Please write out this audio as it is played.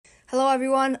Hello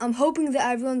everyone, I'm hoping that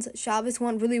everyone's Shabbos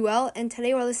went really well, and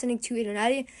today we're listening to Aiden and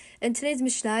Addi, and today's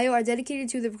MishnahYomi are dedicated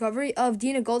to the recovery of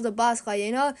Dina Golda Bas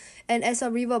Chayena and Esa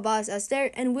Riva Bas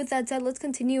Esther. And with that said, let's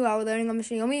continue our learning on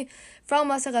MishnahYomi from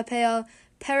Masechah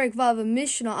Perek Vav,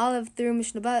 Mishnah Aleph through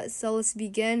Mishnah Bet. So let's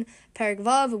begin Perek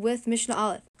Vav with Mishnah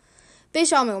Aleph. Beis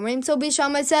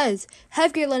Shammai says,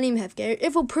 Hefker lanim hefker,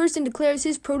 if a person declares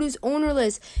his produce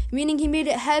ownerless, meaning he made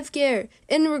it hefker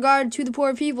in regard to the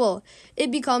poor people,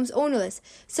 it becomes ownerless.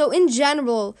 So in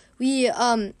general, we're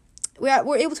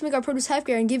able to make our produce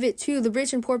hefker and give it to the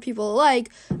rich and poor people alike,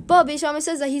 but Beis Shammai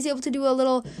says that he's able to do a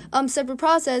little separate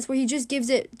process where he just gives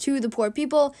it to the poor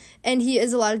people, and he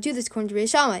is allowed to do this according to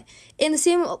Beis Shammai. And the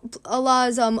same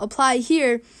laws apply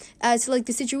here as to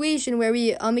the situation where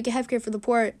we make a hefker for the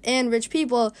poor and rich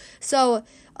people. So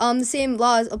the same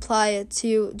laws apply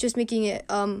to just making it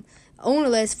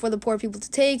ownerless for the poor people to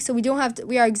take. So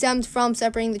we are exempt from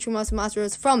separating the Trumas and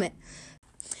Masros from it.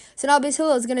 So now Beis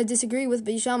Hillel is going to disagree with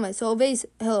Beis Shammai. So Beis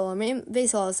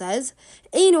Hillel says,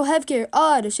 Eino hefker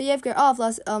ad sheyefker af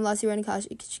lasirani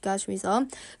kashmisa.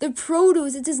 The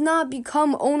produce, it does not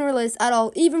become ownerless at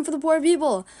all, even for the poor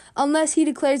people, unless he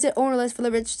declares it ownerless for the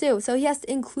rich too. So he has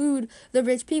to include the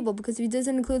rich people, because if he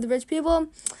doesn't include the rich people,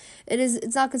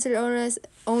 it's not considered ownerless,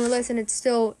 and it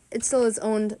still is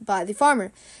owned by the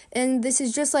farmer. And this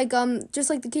is just like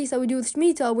the case that we do with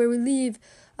Shemitah, where we leave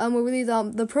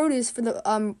the produce for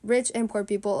the rich and poor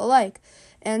people alike.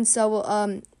 And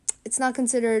so it's not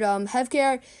considered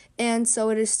hefker, and so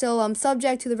it is still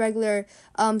subject to the regular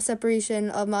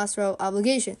separation of masro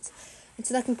obligations. And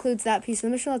so that concludes that piece of the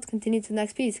Mishnah. Let's continue to the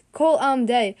next piece. Kol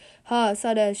amdei ha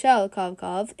sada shel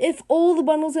kav. If all the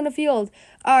bundles in a field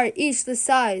are each the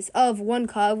size of one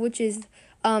kav, which is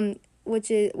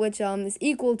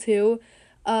equal to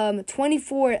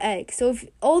 24 eggs. So if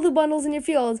all the bundles in your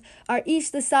field are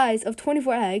each the size of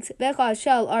 24 eggs,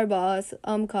 shel arba'as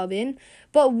kavin,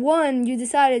 but one you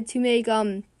decided to make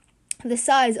the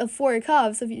size of 4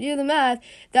 kavs. So if you do the math,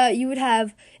 that you would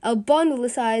have a bundle the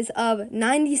size of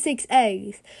 96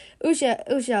 eggs. And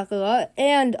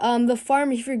the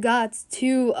farmer, he forgot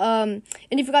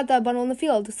that bundle in the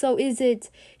field. So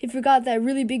he forgot that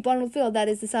really big bundle in the field that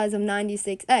is the size of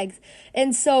 96 eggs.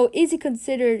 And so is it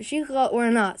considered shichra or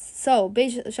not? So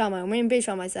Beis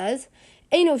Shammai says,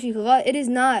 Eino shichra, it is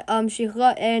not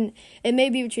shichra, and it may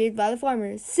be retrieved by the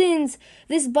farmer. Since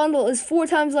this bundle is 4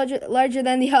 times larger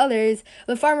than the others,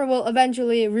 the farmer will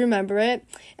eventually remember it,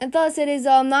 and thus it is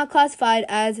not classified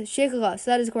as shichra.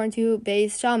 So that is according to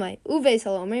Beis Shammai. Beis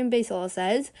Hillel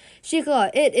says, shichra,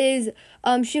 it is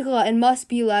shichra and must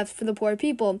be left for the poor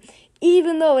people.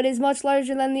 Even though it is much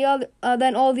larger than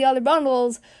than all the other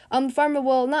bundles, the farmer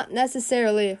will not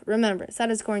necessarily remember. So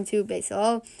that is according to Beis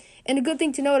Hillel. And a good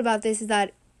thing to note about this is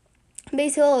that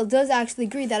Beis Hillel does actually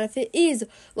agree that if it is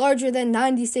larger than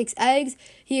 96 eggs,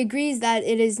 he agrees that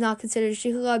it is not considered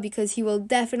shichra, because he will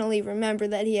definitely remember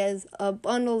that he has a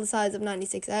bundle the size of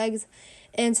 96 eggs.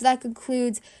 And so that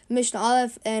concludes Mishnah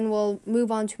Aleph, and we'll move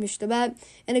on to Mishnah Bet.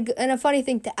 And a funny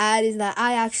thing to add is that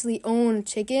I actually own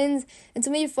chickens, and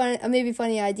so maybe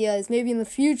funny idea is maybe in the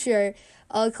future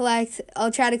I'll try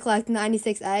to collect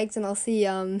 96 eggs, and I'll see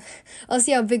how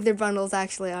big their bundles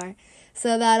actually are.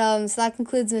 So that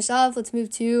concludes Mishnah Aleph. Let's move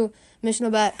to Mishnah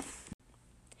Bet.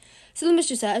 So the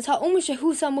Mishnah says,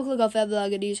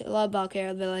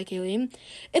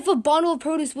 if a bundle of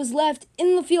produce was left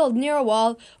in the field near a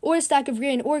wall, or a stack of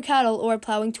grain, or cattle, or a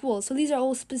plowing tool, so these are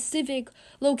all specific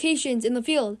locations in the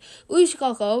field,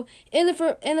 and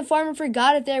the farmer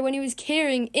forgot it there when he was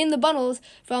carrying in the bundles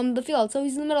from the field. So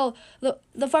he's in the middle,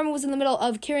 the farmer was in the middle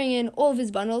of carrying in all of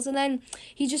his bundles, and then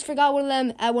he just forgot one of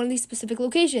them at one of these specific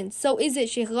locations. So is it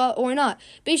shichra or not?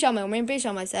 Beis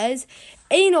Shammai says,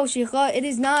 Eino shichra, it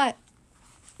is not.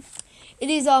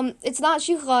 It's not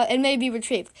shichra and may be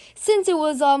retrieved. Since it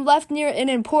was left near an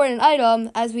important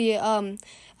item, as we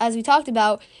talked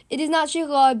about, it is not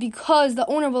shichra because the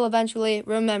owner will eventually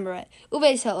remember it.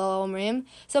 Beis Hillel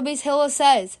So Beis Hillel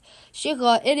says,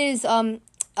 shichra, it is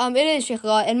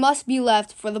shichra and must be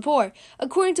left for the poor.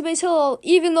 According to Beis Hillel,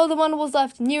 even though the bundle was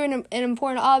left near an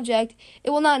important object, it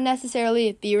will not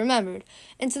necessarily be remembered.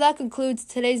 And so that concludes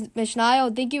today's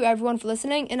Mishnah. Thank you everyone for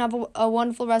listening, and have a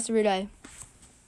wonderful rest of your day.